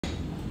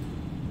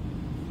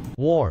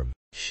warm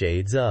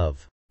shades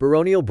of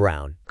baronial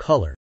brown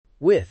color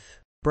with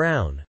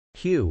brown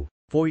hue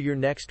for your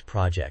next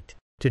project.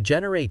 To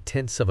generate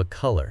tints of a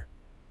color,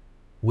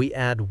 we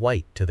add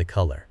white to the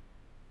color,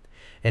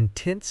 and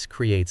tints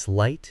creates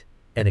light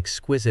and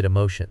exquisite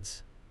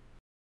emotions.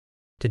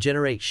 To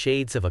generate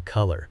shades of a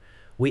color,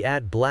 we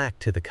add black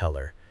to the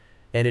color,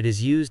 and it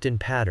is used in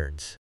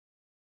patterns.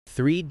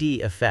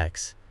 3D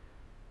effects,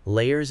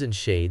 layers and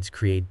shades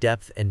create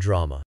depth and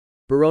drama.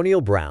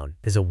 Baronial brown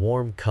is a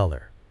warm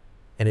color,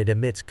 and it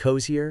emits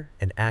cozier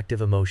and active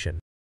emotion.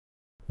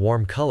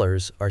 Warm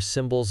colors are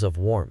symbols of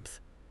warmth,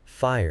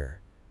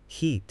 fire,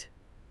 heat,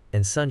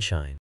 and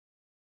sunshine.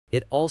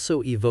 It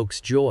also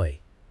evokes joy,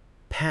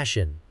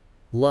 passion,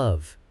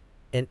 love,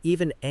 and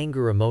even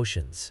anger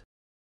emotions.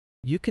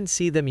 You can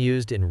see them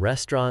used in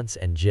restaurants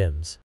and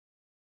gyms.